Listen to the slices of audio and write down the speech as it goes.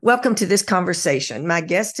Welcome to this conversation. My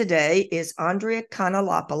guest today is Andrea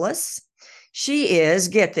Kanelopoulos. She is,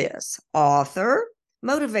 get this, author,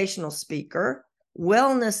 motivational speaker,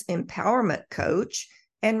 wellness empowerment coach,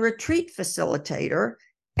 and retreat facilitator,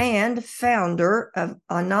 and founder of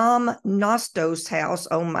Anam Nostos House.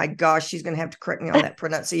 Oh my gosh, she's going to have to correct me on that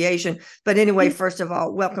pronunciation. But anyway, first of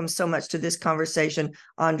all, welcome so much to this conversation,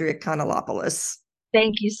 Andrea Kanelopoulos.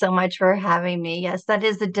 Thank you so much for having me. Yes, that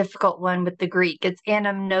is a difficult one with the Greek. It's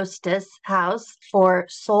Anamnostis House for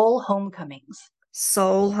Soul Homecomings.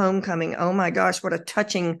 Soul Homecoming. Oh my gosh, what a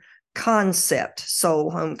touching concept, soul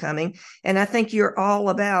homecoming. And I think you're all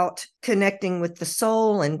about connecting with the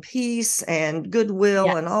soul and peace and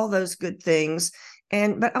goodwill and all Yes. those good things.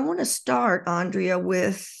 But I want to start, Andrea,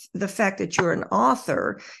 with the fact that you're an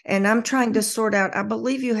author, and I'm trying to sort out, I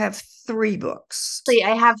believe you have three books.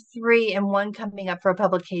 I have three and one coming up for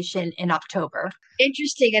publication in October.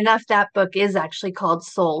 Interesting enough, that book is actually called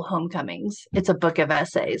Soul Homecomings. It's a book of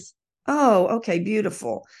essays. Oh, okay,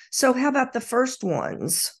 beautiful. So how about the first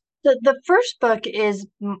ones? The first book is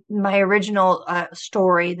my original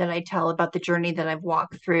story that I tell about the journey that I've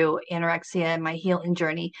walked through anorexia and my healing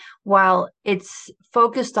journey. While it's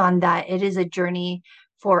focused on that, it is a journey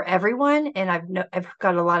for everyone, and I've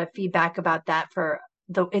got a lot of feedback about that.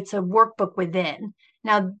 It's a workbook within.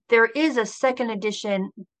 Now there is a second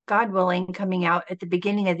edition, God willing, coming out at the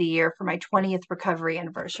beginning of the year for my 20th recovery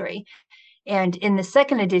anniversary. And in the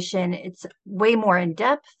second edition, it's way more in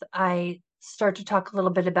depth. I start to talk a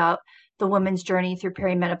little bit about the woman's journey through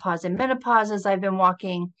perimenopause and menopause as I've been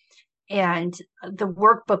walking. And the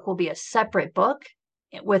workbook will be a separate book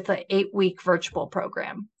with an 8-week virtual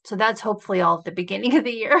program. So that's hopefully all at the beginning of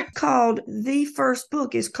the year. Called the first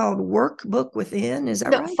book is called Workbook Within. Is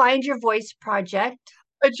that The right? Find Your Voice Project,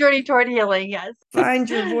 a journey toward healing. Yes. Find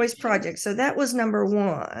Your Voice Project. So that was number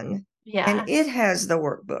one, and Yeah. it has the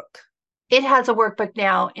workbook. It has a workbook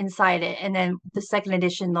now inside it. And then the second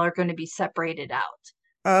edition, they're going to be separated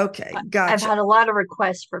out. Okay, I've gotcha. had a lot of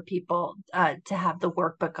requests for people to have the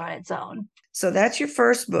workbook on its own. So that's your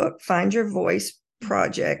first book, Find Your Voice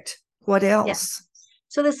Project. What Yeah. else?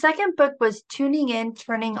 So the second book was Tuning In,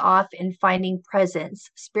 Turning Off, and Finding Presence,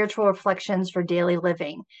 Spiritual Reflections for Daily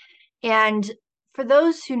Living. And for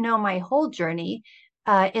those who know my whole journey,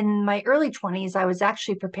 in my early 20s, I was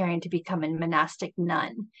actually preparing to become a monastic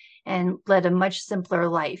nun and led a much simpler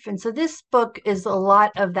life. And so this book is a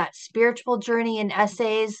lot of that spiritual journey and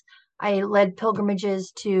essays. I led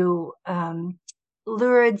pilgrimages to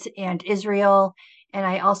Lourdes and Israel. And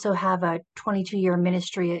I also have a 22-year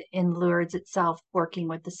ministry in Lourdes itself, working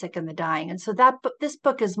with the sick and the dying. And so this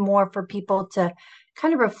book is more for people to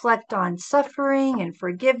kind of reflect on suffering and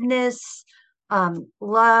forgiveness,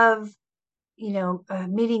 love,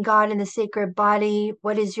 meeting God in the sacred body.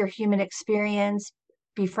 What is your human experience?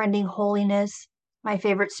 Befriending holiness, my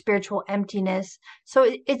favorite, spiritual emptiness. So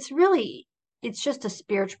it's just a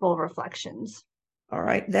spiritual reflections. All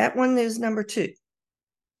right, that one is number two.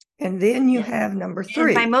 And then you Yes. have number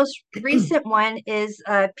And my three. most recent one is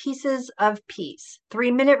Pieces of Peace,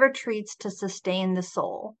 3-minute retreats to sustain the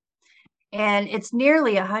soul. And it's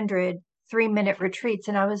nearly 100 3-minute retreats.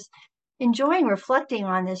 And I was enjoying reflecting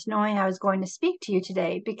on this, knowing I was going to speak to you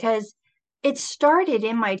today, because it started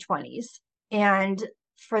in my 20s. And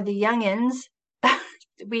for the youngins,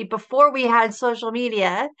 before we had social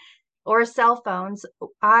media or cell phones,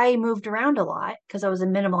 I moved around a lot because I was a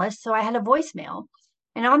minimalist. So I had a voicemail.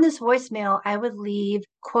 And on this voicemail, I would leave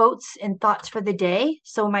quotes and thoughts for the day.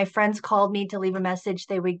 So when my friends called me to leave a message,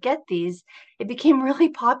 they would get these. It became really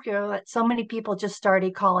popular that so many people just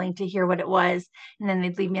started calling to hear what it was. And then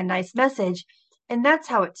they'd leave me a nice message. And that's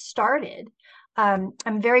how it started. I'm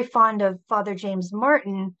very fond of Father James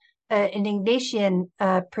Martin, an Ignatian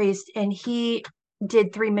priest, and he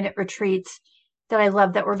did 3-minute retreats that I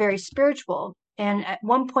love that were very spiritual. And at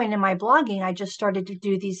one point in my blogging, I just started to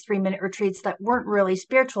do these 3-minute retreats that weren't really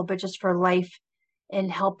spiritual, but just for life and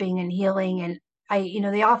helping and healing. And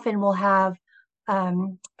they often will have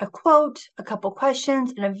a quote, a couple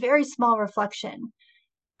questions, and a very small reflection.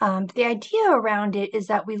 The idea around it is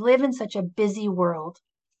that we live in such a busy world,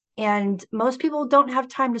 and most people don't have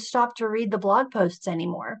time to stop to read the blog posts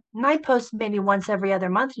anymore. And I post maybe once every other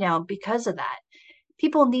month now because of that.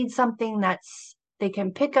 People need something that's they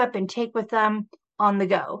can pick up and take with them on the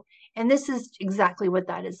go. And this is exactly what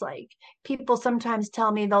that is like. People sometimes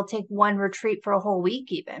tell me they'll take one retreat for a whole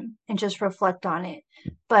week even and just reflect on it.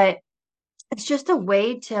 But it's just a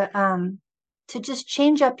way to just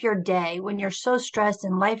change up your day when you're so stressed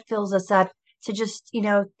and life fills us up, to just,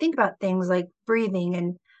 think about things like breathing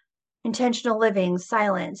and intentional living,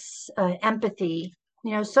 silence, empathy,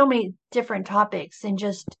 so many different topics, and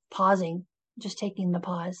just pausing, just taking the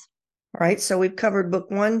pause. All right. So we've covered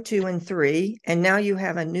book 1, 2, and 3, and now you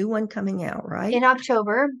have a new one coming out, right? In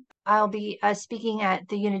October, I'll be speaking at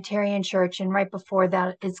the Unitarian Church, and right before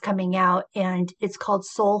that, it's coming out, and it's called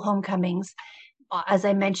Soul Homecomings. As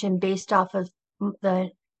I mentioned, based off of the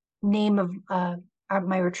name of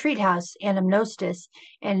my retreat house, Anamnostis,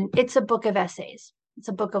 and it's a book of essays. It's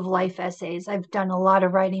a book of life essays. I've done a lot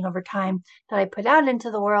of writing over time that I put out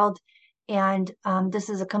into the world, and this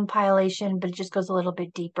is a compilation, but it just goes a little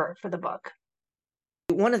bit deeper for the book.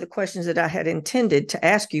 One of the questions that I had intended to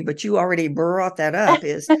ask you, but you already brought that up,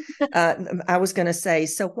 is I was going to say,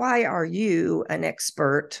 so why are you an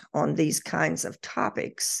expert on these kinds of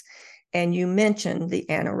topics? And you mentioned the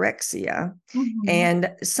anorexia, Mm-hmm.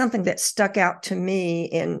 and something that stuck out to me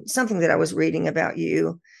in something that I was reading about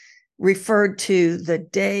you referred to the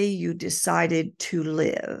day you decided to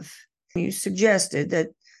live. You suggested that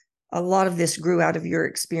a lot of this grew out of your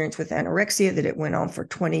experience with anorexia, that it went on for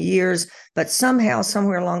 20 years, but somehow,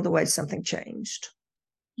 somewhere along the way, something changed.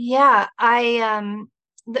 Yeah,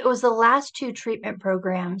 it was the last 2 treatment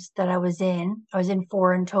programs that I was in. I was in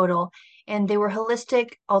 4 in total, and they were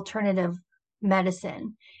holistic alternative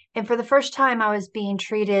medicine. And for the first time, I was being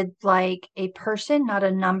treated like a person, not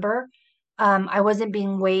a number. I wasn't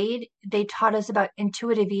being weighed. They taught us about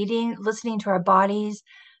intuitive eating, listening to our bodies,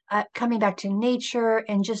 coming back to nature,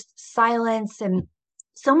 and just silence, and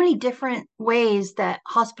so many different ways that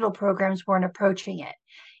hospital programs weren't approaching it.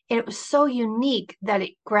 And it was so unique that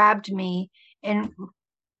it grabbed me and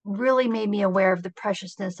really made me aware of the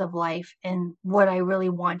preciousness of life and what I really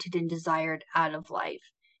wanted and desired out of life.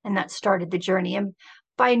 And that started the journey. And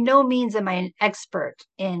by no means am I an expert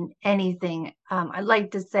in anything. I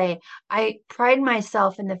like to say I pride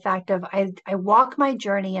myself in the fact of I walk my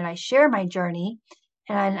journey and I share my journey.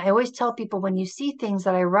 And I always tell people, when you see things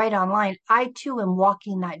that I write online, I too am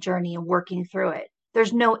walking that journey and working through it.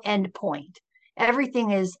 There's no end point.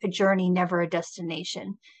 Everything is a journey, never a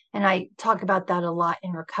destination. And I talk about that a lot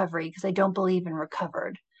in recovery, because I don't believe in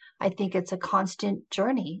recovered. I think it's a constant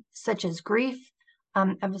journey, such as grief.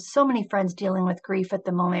 I have so many friends dealing with grief at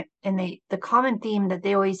the moment, and the common theme that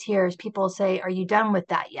they always hear is people say, "Are you done with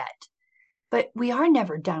that yet?" But we are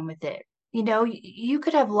never done with it. You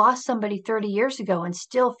could have lost somebody 30 years ago and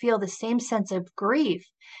still feel the same sense of grief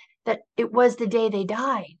that it was the day they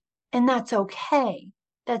died. And that's okay.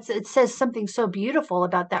 It says something so beautiful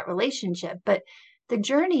about that relationship. But the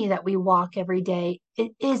journey that we walk every day,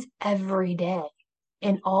 it is every day,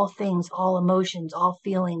 in all things, all emotions, all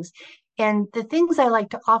feelings. And the things I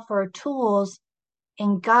like to offer are tools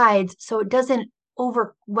and guides so it doesn't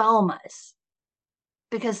overwhelm us,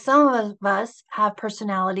 because some of us have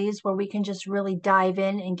personalities where we can just really dive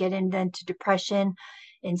in and get into depression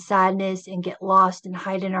and sadness and get lost and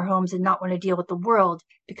hide in our homes and not want to deal with the world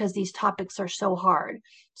because these topics are so hard.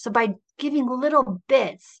 So by giving little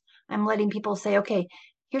bits, I'm letting people say, okay,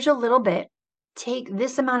 here's a little bit, take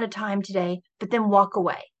this amount of time today, but then walk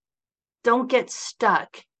away. Don't get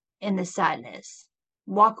stuck in the sadness.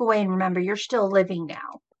 Walk away and remember, you're still living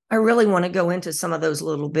now. I really want to go into some of those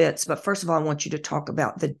little bits, but first of all, I want you to talk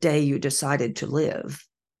about the day you decided to live.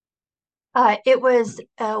 It was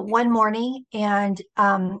one morning, and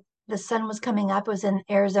the sun was coming up. It was in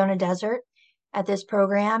Arizona desert at this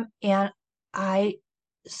program, and I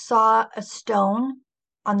saw a stone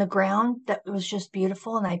on the ground that was just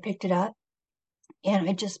beautiful, and I picked it up, and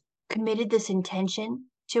I just committed this intention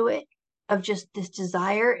to it, of just this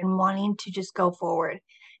desire and wanting to just go forward.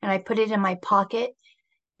 And I put it in my pocket,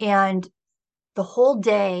 and the whole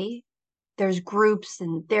day, there's groups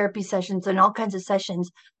and therapy sessions and all kinds of sessions.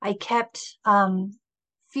 I kept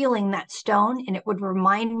feeling that stone, and it would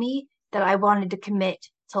remind me that I wanted to commit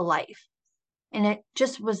to life. And it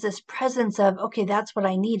just was this presence of, okay, that's what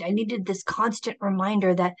I need. I needed this constant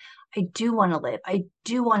reminder that I do want to live. I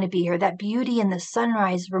do want to be here. That beauty in the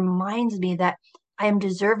sunrise reminds me that I am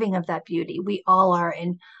deserving of that beauty. We all are.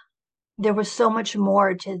 And there was so much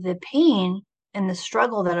more to the pain and the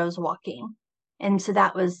struggle that I was walking. And so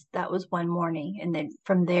that was one morning. And then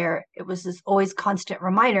from there, it was this always constant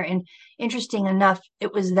reminder. And interesting enough,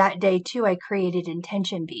 it was that day too, I created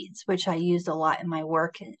intention beads, which I use a lot in my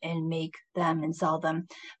work, and make them and sell them.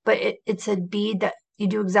 But it's a bead that you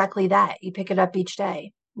do exactly that. You pick it up each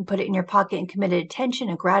day and put it in your pocket and commit attention,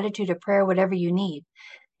 a gratitude, a prayer, whatever you need.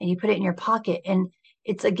 And you put it in your pocket. And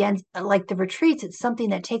it's, again, like the retreats, it's something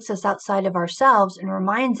that takes us outside of ourselves and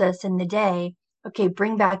reminds us in the day, okay,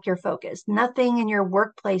 bring back your focus. Nothing in your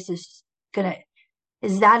workplace is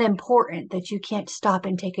that important that you can't stop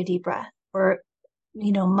and take a deep breath. Or,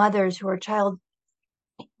 mothers who are child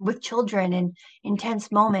with children and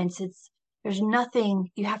intense moments, there's nothing,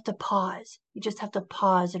 you have to pause. You just have to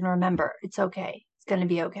pause and remember it's okay. It's going to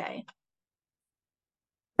be okay.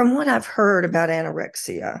 From what I've heard about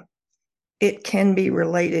anorexia, it can be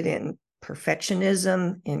related in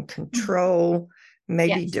perfectionism, in control,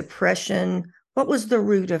 maybe Yes. depression. What was the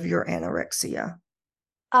root of your anorexia?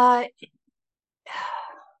 Uh,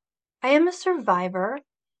 I am a survivor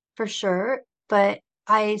for sure, but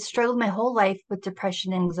I struggled my whole life with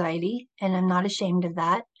depression and anxiety, and I'm not ashamed of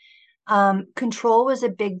that. Control was a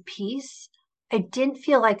big piece. I didn't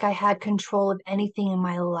feel like I had control of anything in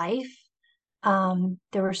my life.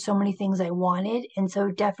 There were so many things I wanted, and so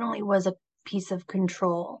it definitely was a piece of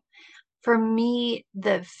control. For me,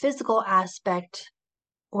 the physical aspect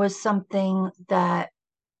was something that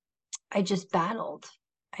I just battled.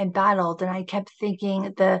 I battled, and I kept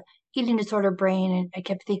thinking the eating disorder brain, and I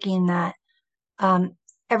kept thinking that um,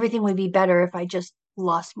 everything would be better if I just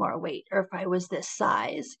lost more weight or if I was this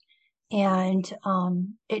size. And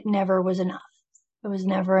it never was enough. It was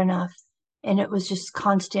never enough. And it was just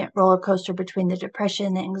constant roller coaster between the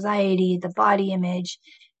depression, the anxiety, the body image,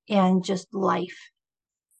 and just life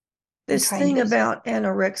and This trying thing to. about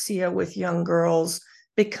anorexia with young girls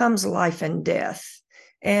becomes life and death.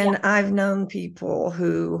 Yeah. And I've known people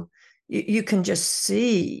who you can just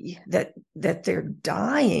see that they're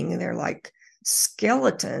dying. They're like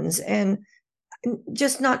skeletons. And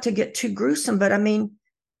just not to get too gruesome, but I mean,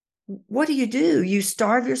 what do? You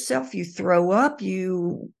starve yourself, you throw up,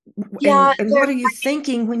 Yeah, and what are you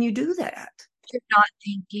thinking when you do that? you're not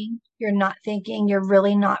thinking. You're not thinking. You're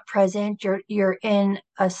really not present. You're in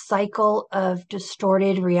a cycle of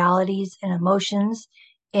distorted realities and emotions.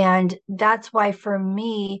 And that's why for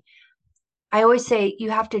me, I always say you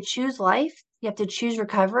have to choose life, you have to choose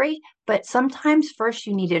recovery, but sometimes first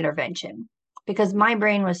you need intervention because my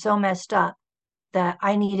brain was so messed up that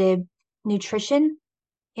I needed nutrition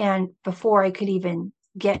and before I could even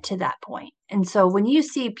get to that point. And so when you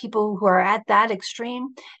see people who are at that extreme,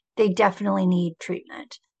 they definitely need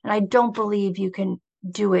treatment. And I don't believe you can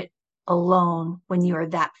do it alone when you are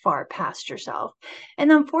that far past yourself.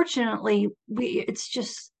 And unfortunately, it's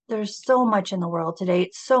just there's so much in the world today.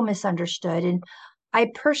 It's so misunderstood. And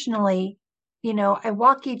I personally, I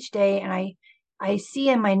walk each day and I see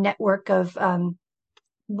in my network of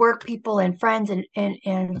work people and friends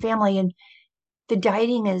and family, and the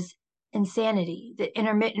dieting is insanity, the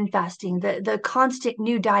intermittent fasting, the constant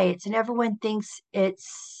new diets, and everyone thinks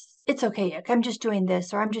it's okay. I'm just doing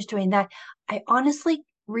this or I'm just doing that. I honestly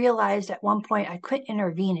realized at one point I couldn't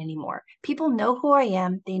intervene anymore. People know who I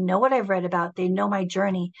am, they know what I've read about, they know my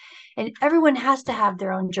journey, and everyone has to have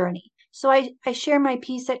their own journey. So I share my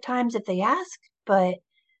piece at times if they ask, but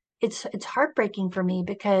it's heartbreaking for me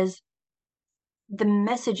because the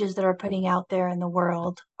messages that are putting out there in the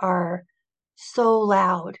world are so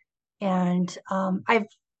loud. And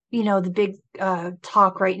the big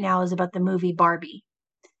talk right now is about the movie Barbie.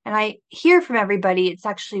 And I hear from everybody it's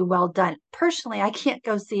actually well done. Personally, I can't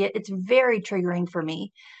go see it. It's very triggering for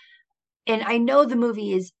me. And I know the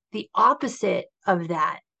movie is the opposite of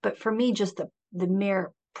that. But for me, just the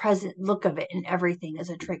mere present look of it and everything is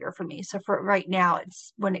a trigger for me. So for right now,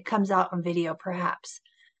 it's when it comes out on video, perhaps.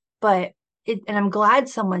 But and I'm glad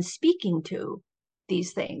someone's speaking to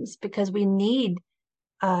these things because we need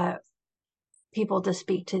uh, people to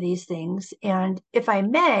speak to these things. And if I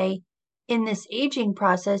may, in this aging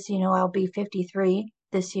process, I'll be 53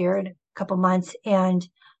 this year in a couple months, and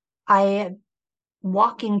I am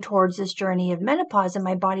walking towards this journey of menopause, and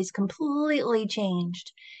my body's completely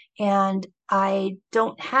changed, and I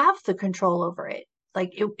don't have the control over it.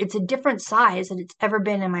 Like it's a different size than it's ever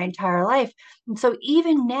been in my entire life. And so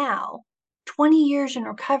even now, 20 years in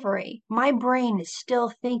recovery, my brain is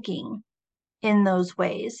still thinking in those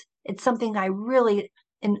ways. It's something I really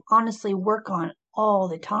and honestly work on all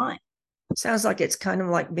the time. Sounds like it's kind of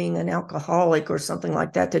like being an alcoholic or something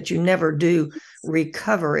like that, that you never do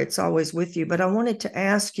recover. It's always with you. But I wanted to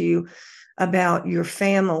ask you about your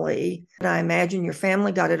family. I imagine your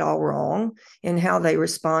family got it all wrong in how they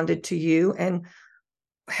responded to you. And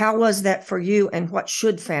how was that for you? And what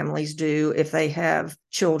should families do if they have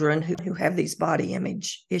children who have these body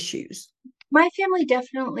image issues? My family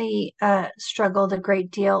definitely struggled a great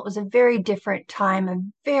deal. It was a very different time, a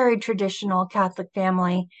very traditional Catholic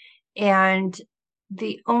family, and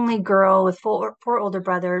the only girl with four older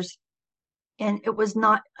brothers, and it was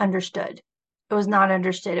not understood. It was not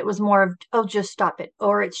understood. It was more of, oh, just stop it,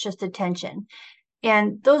 or it's just attention.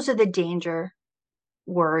 And those are the danger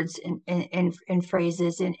words and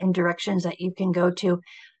phrases and directions that you can go to.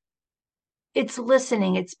 It's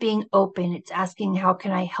listening, it's being open, it's asking, how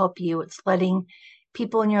can I help you? It's letting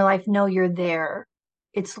people in your life know you're there.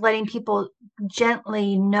 It's letting people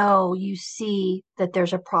gently know you see that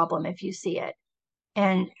there's a problem if you see it,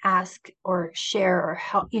 and ask or share or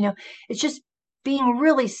help. It's just being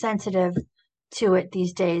really sensitive to it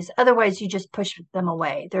these days. Otherwise, you just push them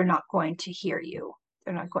away. They're not going to hear you.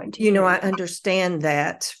 They're not going to hear I you. understand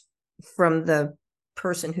that from the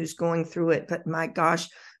person who's going through it, but my gosh,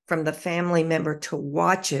 from the family member to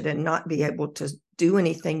watch it and not be able to do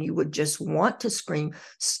anything, you would just want to scream,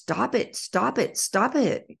 stop it, stop it, stop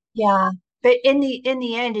it. Yeah. But in the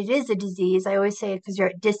end, it is a disease. I always say it because you're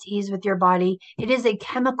at dis-ease with your body. It is a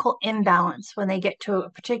chemical imbalance when they get to a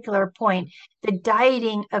particular point. The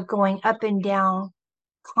dieting of going up and down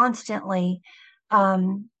constantly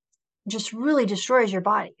um, just really destroys your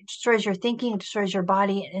body. It destroys your thinking, it destroys your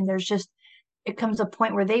body. And it comes a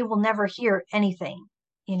point where they will never hear anything,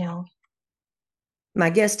 you know. My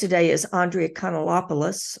guest today is Andrea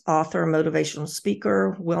Kanelopoulos, author, motivational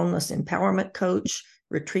speaker, wellness empowerment coach,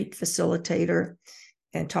 retreat facilitator,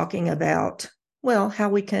 and talking about, well, how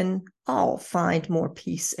we can all find more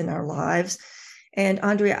peace in our lives. And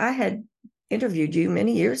Andrea, I had interviewed you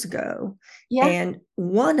many years ago. Yeah. And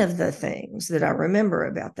one of the things that I remember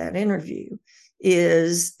about that interview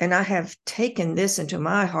is, and I have taken this into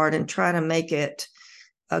my heart and try to make it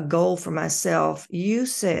a goal for myself, you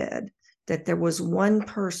said that there was one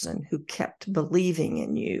person who kept believing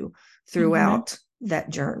in you throughout that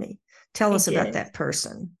journey. Tell us about that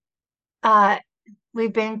person. Uh,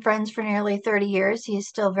 we've been friends for nearly 30 years. He's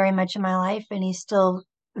still very much in my life, and he's still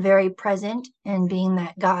very present in being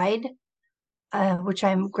that guide, which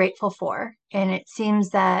I'm grateful for. And it seems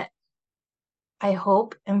that I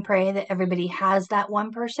hope and pray that everybody has that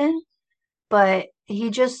one person, but he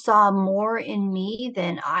just saw more in me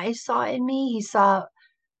than I saw in me. He saw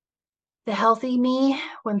the healthy me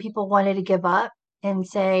when people wanted to give up and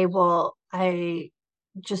say, well, I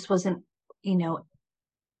just wasn't, you know,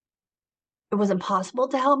 it wasn't possible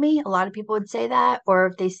to help me. A lot of people would say that, or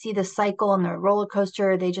if they see the cycle and the roller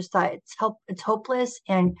coaster, they just thought it's hopeless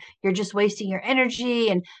and you're just wasting your energy.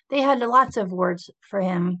 And they had lots of words for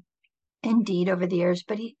him, indeed, over the years.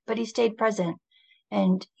 But he stayed present,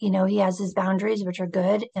 and he has his boundaries, which are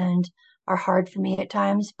good and are hard for me at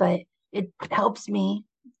times, but it helps me.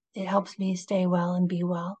 It helps me stay well and be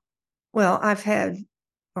well. Well, I've had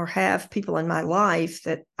or have people in my life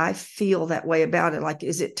that I feel that way about it. Like,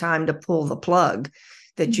 is it time to pull the plug?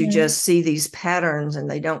 That you just see these patterns and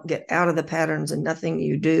they don't get out of the patterns, and nothing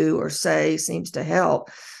you do or say seems to help.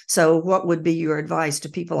 So what would be your advice to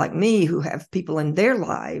people like me who have people in their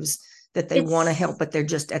lives that they want to help, but they're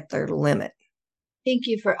just at their limit? Thank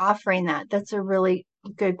you for offering that. That's a really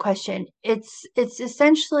good question. It's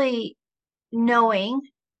essentially knowing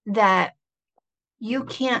that you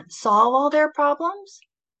can't solve all their problems,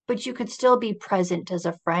 but you could still be present as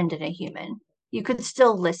a friend and a human. You could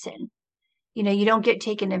still listen. You don't get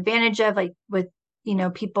taken advantage of, like with,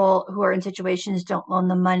 people who are in situations don't loan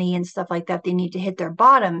the money and stuff like that. They need to hit their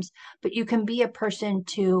bottoms, but you can be a person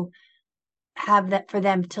to have that for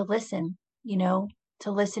them to listen,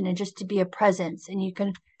 to listen and just to be a presence. And you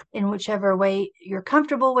can, in whichever way you're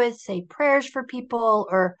comfortable with, say prayers for people,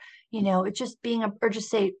 or, it's just or just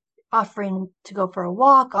say, offering to go for a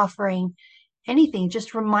walk, offering anything,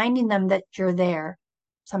 just reminding them that you're there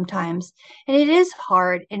sometimes. And it is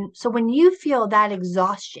hard. And so when you feel that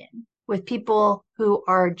exhaustion with people who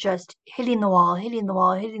are just hitting the wall, hitting the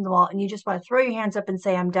wall, hitting the wall, and you just want to throw your hands up and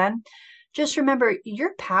say, I'm done, just remember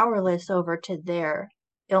you're powerless over to their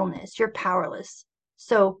illness. You're powerless.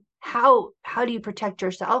 So how do you protect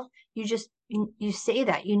yourself? You say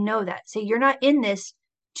that, that. Say you're not in this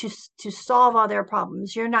to solve all their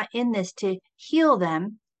problems. You're not in this to heal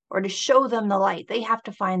them or to show them the light. They have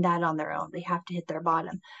to find that on their own. They have to hit their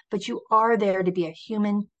bottom. But you are there to be a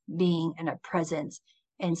human being and a presence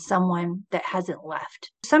and someone that hasn't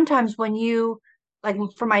left. Sometimes when like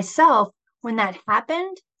for myself, when that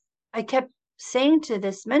happened, I kept saying to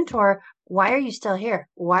this mentor, why are you still here?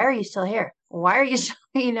 Why are you still here? Why are you still,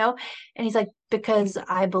 And he's like, because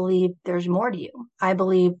I believe there's more to you. I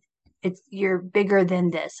believe you're bigger than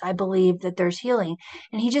this. I believe that there's healing.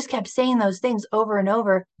 And he just kept saying those things over and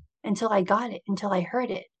over until I got it, until I heard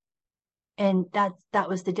it. And that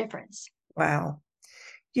was the difference. Wow.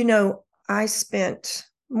 I spent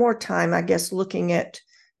more time, I guess, looking at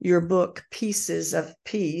your book, Pieces of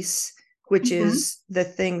Peace, which is the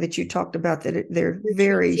thing that you talked about, that they're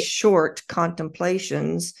very short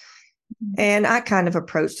contemplations. And I kind of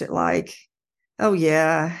approached it like, oh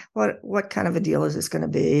yeah, what kind of a deal is this going to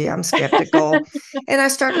be? I'm skeptical. And I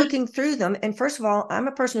start looking through them. And first of all, I'm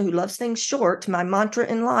a person who loves things short. My mantra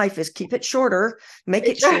in life is keep it shorter, make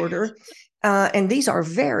it shorter. And these are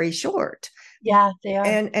very short. Yeah, they are.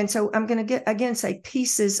 And so I'm going to get again say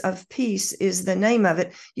Pieces of Peace is the name of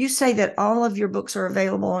it. You say that all of your books are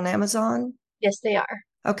available on Amazon? Yes, they are.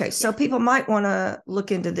 Okay, so Yes. people might want to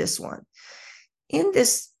look into this one. In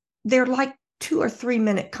this, they're like 2 or 3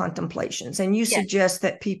 minute contemplations, and you Yes. suggest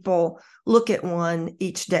that people look at one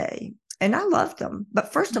each day. And I love them.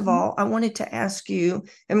 But first of Mhm. all, I wanted to ask you,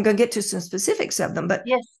 and I'm going to get to some specifics of them, but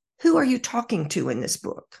Yes. who are you talking to in this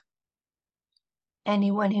book?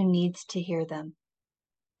 Anyone who needs to hear them.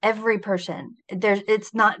 Every person.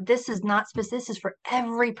 It's not, this is not specific. This is for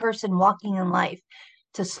every person walking in life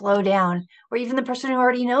to slow down, or even the person who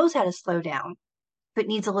already knows how to slow down, but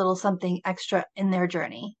needs a little something extra in their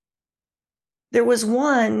journey. There was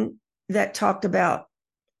one that talked about,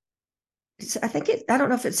 I don't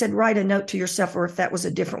know if it said write a note to yourself or if that was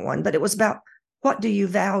a different one, but it was about what do you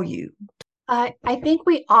value? I think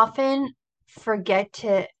we often forget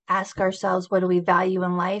to ask ourselves, what do we value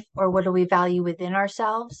in life, or what do we value within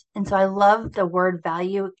ourselves? And so I love the word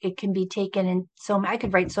value. It can be taken in so, I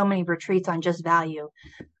could write so many retreats on just value.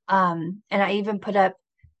 And I even put up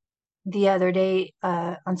the other day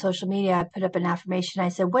on social media, I put up an affirmation. I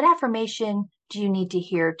said, what affirmation do you need to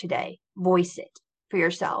hear today? Voice it for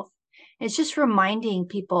yourself. It's just reminding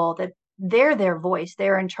people that they're their voice,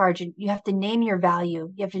 they're in charge, and you have to name your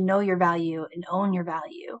value. You have to know your value and own your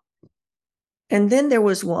value. And then there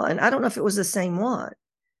was one, I don't know if it was the same one.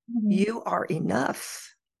 Mhm. You are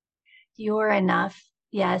enough. You're enough.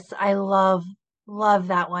 Yes, I love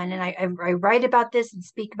that one. And I write about this and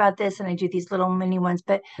speak about this, and I do these little mini ones,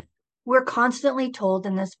 but we're constantly told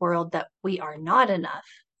in this world that we are not enough.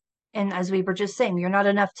 And as we were just saying, you're not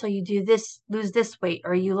enough till you do this, lose this weight,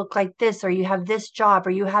 or you look like this, or you have this job,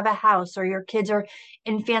 or you have a house, or your kids are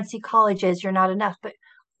in fancy colleges. You're not enough. But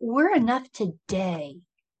we're enough today,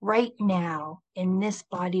 right now, in this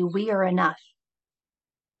body. We are enough.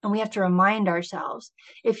 And we have to remind ourselves,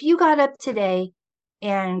 if you got up today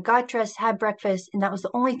and got dressed, had breakfast, and that was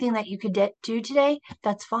the only thing that you could do today,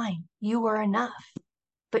 that's fine. You are enough.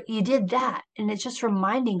 But you did that. And it's just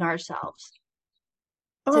reminding ourselves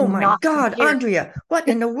to Oh my not God, compare. Andrea, what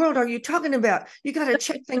in the world are you talking about? You got to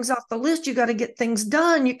check things off the list. You got to get things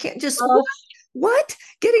done. You can't just, Oh, what?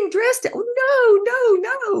 Getting dressed? Oh, no,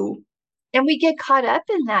 no, no. and we get caught up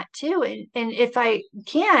in that too. And if I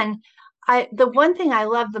can, the one thing I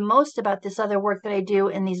love the most about this other work that I do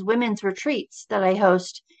in these women's retreats that I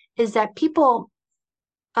host is that people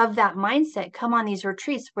of that mindset come on these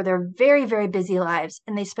retreats where they're very, very busy lives,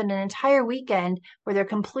 and they spend an entire weekend where they're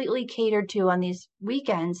completely catered to on these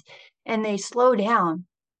weekends, and they slow down.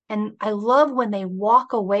 And I love when they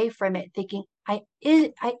walk away from it thinking, I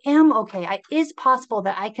am okay. It is possible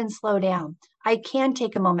that I can slow down. I can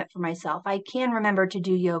take a moment for myself. I can remember to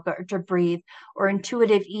do yoga or to breathe or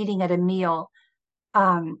intuitive eating at a meal.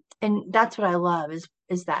 And that's what I love is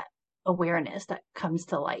that awareness that comes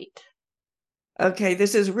to light. Okay,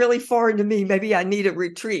 this is really foreign to me. Maybe I need a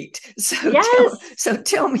retreat. Yes. So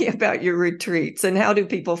tell me about your retreats and how do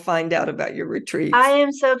people find out about your I retreats?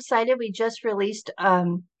 am so excited. We just released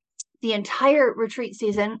the entire retreat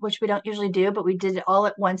season, which we don't usually do, but we did it all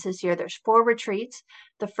at once this year. There's 4 retreats.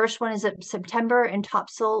 The first one is in September in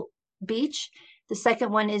Topsail Beach. The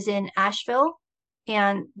second one is in Asheville.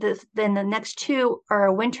 And then the next two are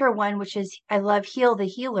a winter one, which is I love Heal the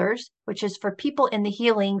Healers, which is for people in the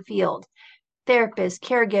healing field, therapists,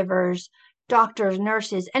 caregivers, doctors,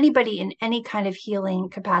 nurses, anybody in any kind of healing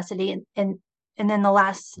capacity. And then the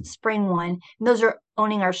last spring one, and those are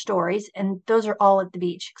owning our stories, and those are all at the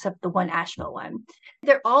beach except the one Asheville one.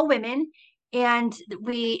 They're all women, and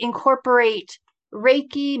we incorporate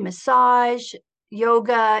Reiki, massage,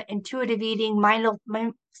 yoga, intuitive eating,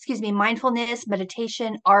 mindfulness,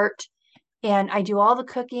 meditation, art, and I do all the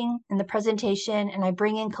cooking and the presentation, and I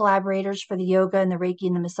bring in collaborators for the yoga and the Reiki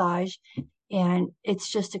and the massage. And it's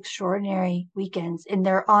just extraordinary weekends. And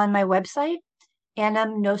they're on my website,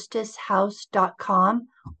 annamnostishouse.com,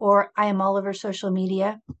 or I am all over social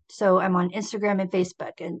media. So I'm on Instagram and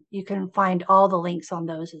Facebook, and you can find all the links on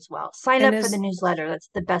those as well. Sign And up for the is newsletter. That's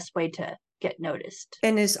the best way to get noticed.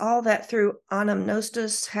 and is all that through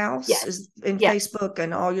Anamnostis House Yes. is in Yes. Facebook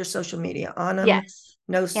and all your social media? Yes.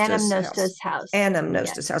 Anamnostis House. Annamnostis House.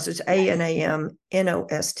 Anamnostis Yes. House. It's Yes.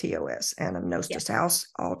 ANAMNOSTOS. Anamnostis Yes. House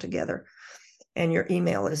all together. And your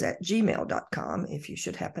email is at gmail.com if you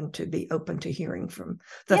should happen to be open to hearing from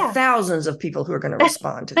the Yeah. thousands of people who are going to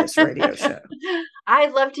respond to this radio show.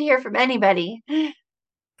 I'd love to hear from anybody.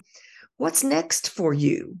 What's next for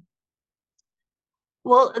you?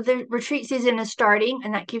 Well, the retreat season is starting,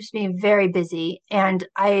 and that keeps me very busy. And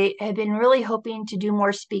I have been really hoping to do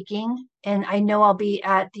more speaking. And I know I'll be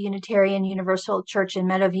at the Unitarian Universal Church in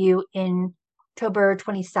Meadowview in October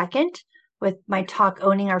 22nd with my talk,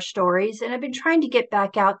 Owning Our Stories. And I've been trying to get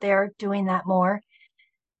back out there doing that more,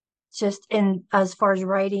 just in as far as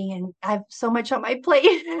writing. And I have so much on my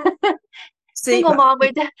plate. See, Single mom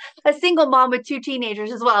with a single mom with two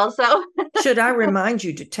teenagers as well. So should I remind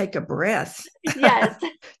you to take a breath? yes.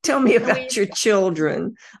 Tell me And we about your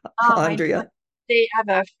children, my Andrea. they have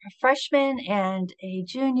a freshman and a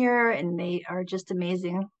junior, and they are just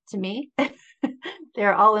amazing to me.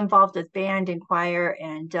 They're all involved with band and choir,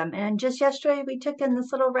 and just yesterday we took in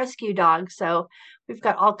this little rescue dog, so we've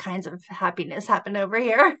got all kinds of happiness happening over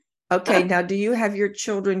here. Okay, now do you have your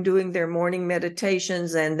children doing their morning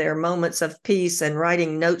meditations and their moments of peace and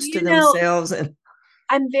writing notes to You know, themselves? And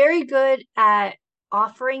I'm very good at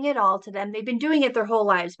offering it all to them. They've been doing it their whole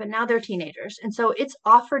lives, but now they're teenagers. And so it's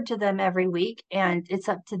offered to them every week and it's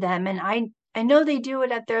up to them. And I know they do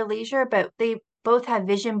it at their leisure, but they both have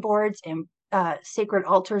vision boards and sacred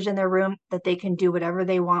altars in their room that they can do whatever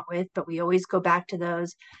they want with, but we always go back to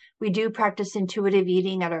those. We do practice intuitive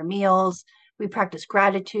eating at our meals. We practice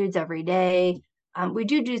gratitudes every day. We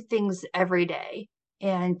do things every day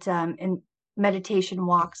and meditation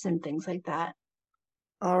walks and things like that.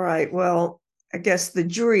 all right, well, I guess the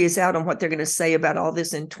jury is out on what they're going to say about all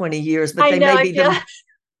this in 20 years, but I they know, may I be feel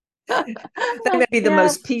they may be the yeah.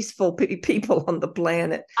 most peaceful people on the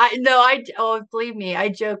planet. I know I oh believe me, I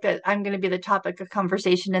joke that I'm going to be the topic of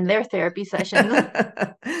conversation in their therapy sessions.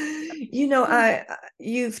 I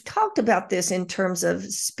you've talked about this in terms of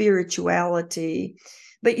spirituality,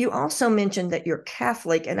 but you also mentioned that you're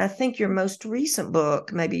Catholic, and I think your most recent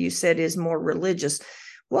book, maybe you said, is more religious.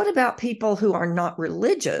 What about people who are not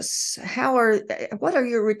religious? What are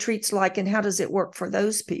your retreats like, and how does it work for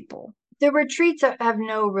those people? The retreats have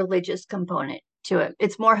no religious component to it.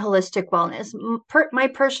 It's more holistic wellness. My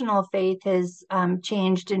personal faith has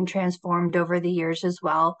changed and transformed over the years as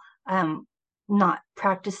well. Not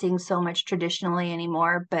practicing so much traditionally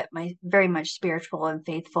anymore, but my very much spiritual and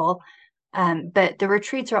faithful. But the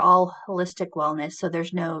retreats are all holistic wellness, so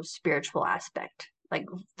there's no spiritual aspect, like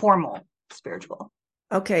formal spiritual.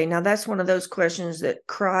 Okay, now that's one of those questions that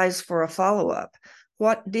cries for a follow-up.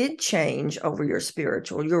 What did change over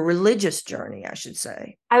your religious journey, I should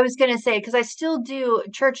say? I was going to say, because I still do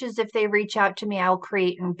churches, if they reach out to me, I'll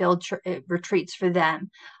create and build retreats for them.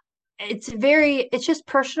 It's just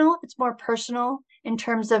personal. It's more personal in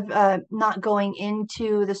terms of not going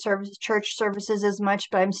into the church services as much,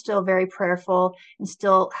 but I'm still very prayerful and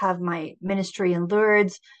still have my ministry in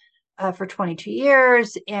Lourdes for 22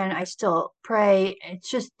 years, and I still pray. It's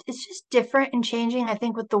just different and changing. I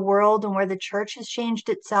think with the world and where the church has changed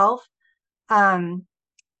itself. Um,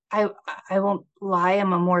 I I won't lie,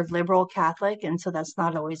 I'm a more liberal Catholic, and so that's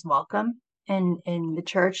not always welcome in the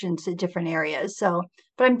church and to different areas. So,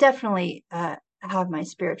 but I'm definitely have my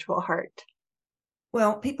spiritual heart.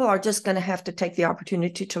 Well, people are just going to have to take the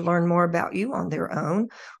opportunity to learn more about you on their own.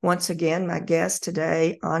 Once again, my guest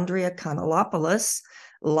today, Andrea Kanelopoulos.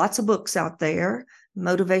 Lots of books out there: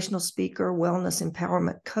 motivational speaker, wellness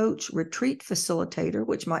empowerment coach, retreat facilitator,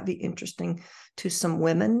 which might be interesting to some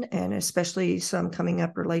women and especially some coming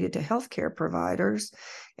up related to healthcare providers.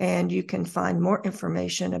 And you can find more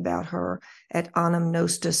information about her at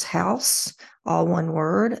Anamnostos House, all one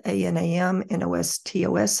word,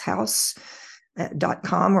 ANAMNOSTOS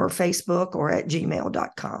house.com or Facebook or at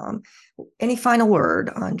gmail.com. Any final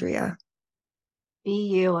word, Andrea? Be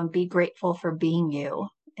you and be grateful for being you.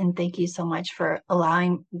 And thank you so much for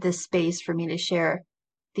allowing this space for me to share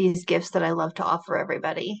these gifts that I love to offer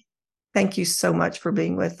everybody. Thank you so much for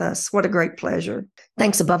being with us. What a great pleasure.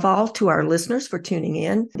 Thanks above all to our listeners for tuning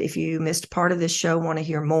in. If you missed part of this show, want to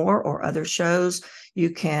hear more or other shows,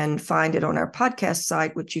 you can find it on our podcast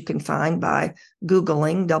site, which you can find by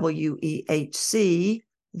Googling WEHC,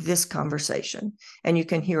 This Conversation. And you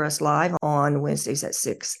can hear us live on Wednesdays at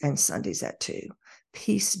 6 and Sundays at 2.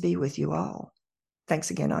 Peace be with you all.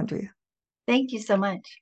 Thanks again, Andrea. Thank you so much.